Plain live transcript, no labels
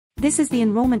This is the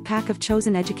enrollment pack of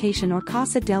Chosen Education or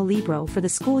Casa Del Libro for the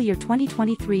school year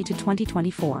 2023 to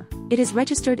 2024. It is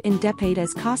registered in DEPAID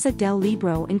as Casa del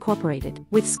Libro Incorporated,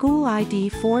 with school ID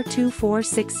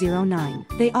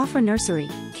 424609. They offer nursery,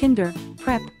 kinder,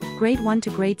 prep, grade 1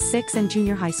 to grade 6 and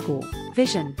junior high school.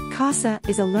 Vision. Casa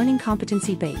is a learning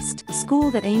competency-based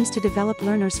school that aims to develop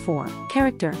learners for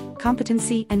character,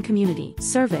 competency and community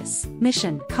service.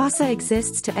 Mission. Casa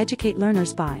exists to educate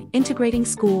learners by integrating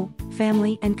school,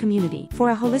 family and community for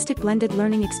a holistic blended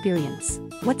learning experience.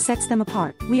 What sets them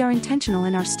apart? We are intentional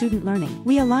in our student learning.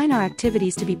 We align our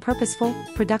activities to be purposeful,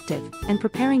 productive, and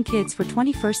preparing kids for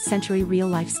 21st century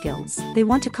real-life skills. They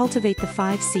want to cultivate the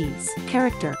 5 C's: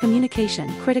 character,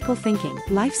 communication, critical thinking,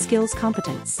 life skills,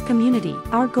 competence, community.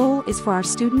 Our goal is for our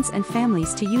students and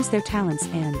families to use their talents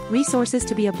and resources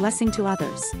to be a blessing to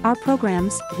others. Our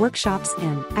programs, workshops,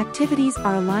 and activities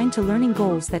are aligned to learning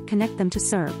goals that connect them to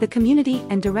serve the community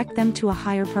and direct them to a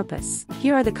higher purpose.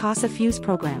 Here are the Casa Fuse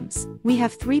programs. We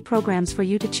have 3 programs for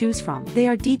you to choose from. They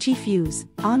are DG Fuse,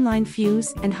 Online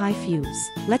Fuse, and High Fuse.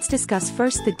 Let's discuss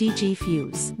first the DG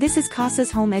Fuse. This is Casa's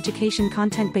home education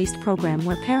content-based program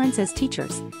where parents as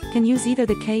teachers can use either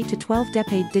the K-12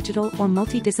 DEPAID digital or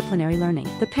multidisciplinary learning.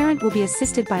 The parent will be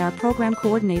assisted by our program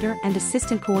coordinator and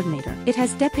assistant coordinator. It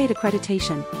has DEPAID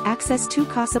accreditation, access to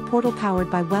Casa portal powered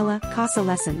by Wella, Casa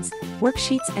lessons,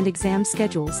 worksheets and exam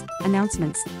schedules,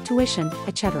 announcements, tuition,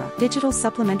 etc. Digital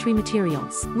supplementary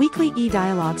materials. Weekly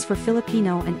e-dialogues for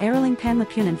Filipino and Araling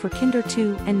Panlapunan for Kinder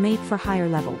 2 and MAID for higher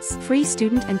levels. Free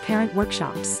student and parent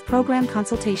workshops. Program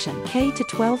consultation.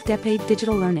 K-12 DEPAID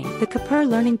digital learning. The Kapur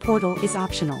learning portal is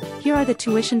optional. Here are the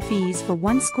tuition fees for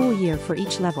 1 school year for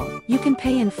each level. You can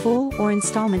pay in full or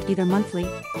installment either monthly,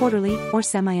 quarterly, or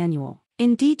semi-annual.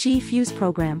 In DG Fuse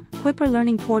program, Quipper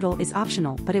Learning Portal is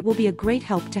optional but it will be a great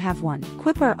help to have one.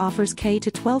 Quipper offers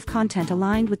K-12 content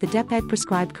aligned with the DEPAID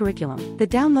prescribed curriculum. The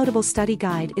downloadable study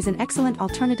guide is an excellent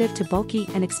alternative to bulky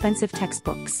and expensive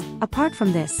textbooks. Apart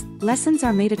from this, lessons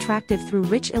are made attractive through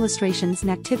rich illustrations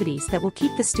and activities that will keep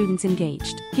the students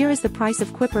engaged. Here is the price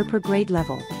of Quipper per grade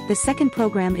level. The second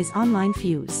program is Online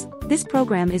Fuse. This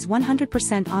program is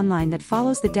 100% online that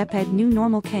follows the DEPAID new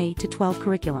normal K-12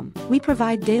 curriculum. We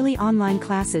provide daily online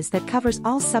classes that covers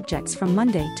all subjects from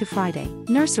Monday to Friday.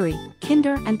 Nursery,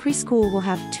 kinder and preschool will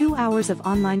have 2 hours of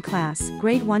online class,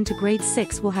 grade 1 to grade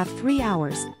 6 will have 3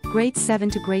 hours, grade 7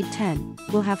 to grade 10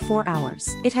 will have 4 hours.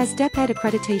 It has DEPAID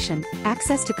accreditation,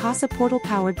 access to Casa portal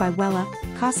powered by Wella,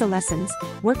 Casa lessons,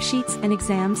 worksheets and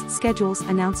exams, schedules,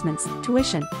 announcements,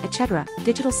 tuition, etc.,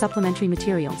 digital supplementary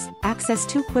materials, access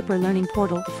to Quipper learning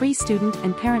portal, free student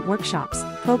and parent workshops,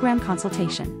 program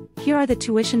consultation. Here are the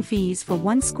tuition fees for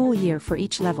 1 school year for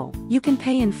each level. You can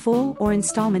pay in full or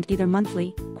installment either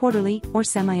monthly, quarterly, or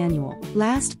semi-annual.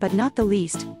 Last but not the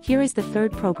least, here is the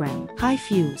third program, High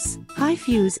Fuse. High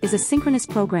Fuse is a synchronous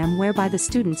program whereby the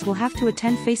students will have to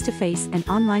attend face-to-face and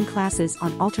online classes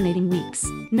on alternating weeks.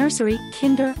 Nursery,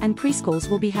 kinder, and preschools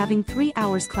will be having 3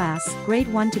 hours class, grade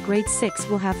 1 to grade 6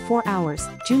 will have 4 hours,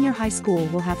 junior high school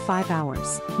will have 5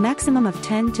 hours. Maximum of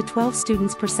 10 to 12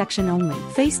 students per section only.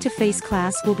 Face-to-face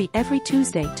class will be every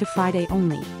Tuesday to Friday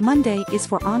only. Monday is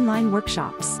for online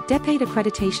workshops. DEPAID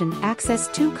accreditation, access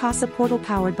to Casa portal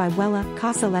powered by Wella,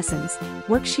 Casa lessons,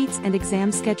 worksheets and exam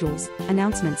schedules,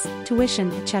 announcements, tuition,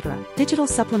 etc. Digital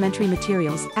supplementary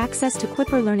materials, access to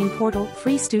Quipper learning portal,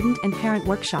 free student and parent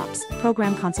workshops,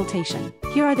 program consultation.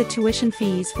 Here are the tuition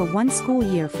fees for 1 school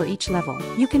year for each level.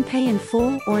 You can pay in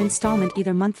full or installment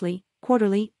either monthly,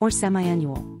 quarterly, or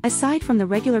semi-annual. Aside from the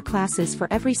regular classes for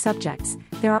every subjects,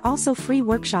 there are also free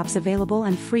workshops available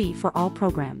and free for all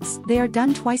programs. They are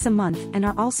done twice a month and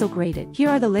are also graded. Here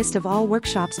are the list of all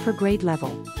workshops per grade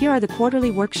level. Here are the quarterly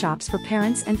workshops for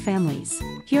parents and families.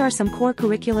 Here are some core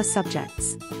curricula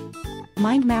subjects: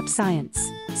 Mind Map Science,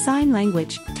 Sign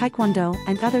Language, Taekwondo,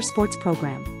 and other sports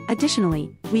program. Additionally,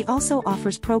 we also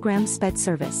offers program SPED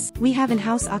service. We have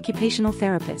in-house occupational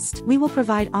therapist. We will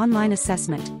provide online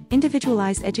assessment,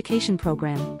 individualized education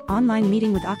program, online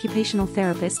meeting with occupational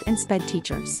therapist and SPED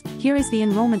teachers. Here is the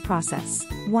enrollment process.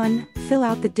 1. Fill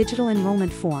out the digital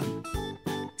enrollment form.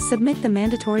 Submit the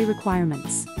mandatory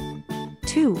requirements.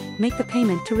 2. Make the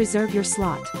payment to reserve your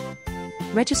slot.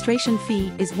 Registration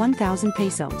fee is 1,000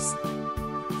 pesos.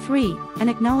 3. An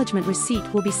acknowledgement receipt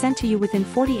will be sent to you within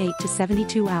 48 to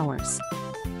 72 hours.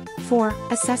 4.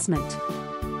 Assessment.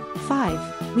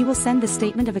 5. We will send the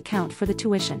statement of account for the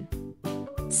tuition.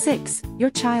 6. Your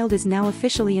child is now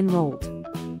officially enrolled.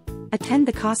 Attend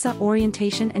the Casa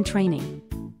orientation and training.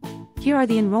 Here are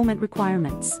the enrollment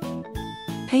requirements.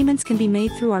 Payments can be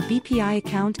made through our BPI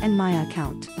account and Maya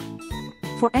account.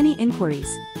 For any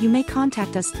inquiries, you may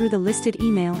contact us through the listed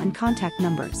email and contact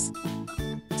numbers.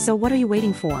 So what are you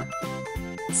waiting for?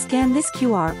 Scan this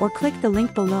QR or click the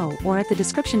link below or at the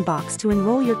description box to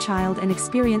enroll your child and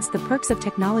experience the perks of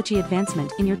technology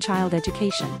advancement in your child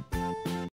education.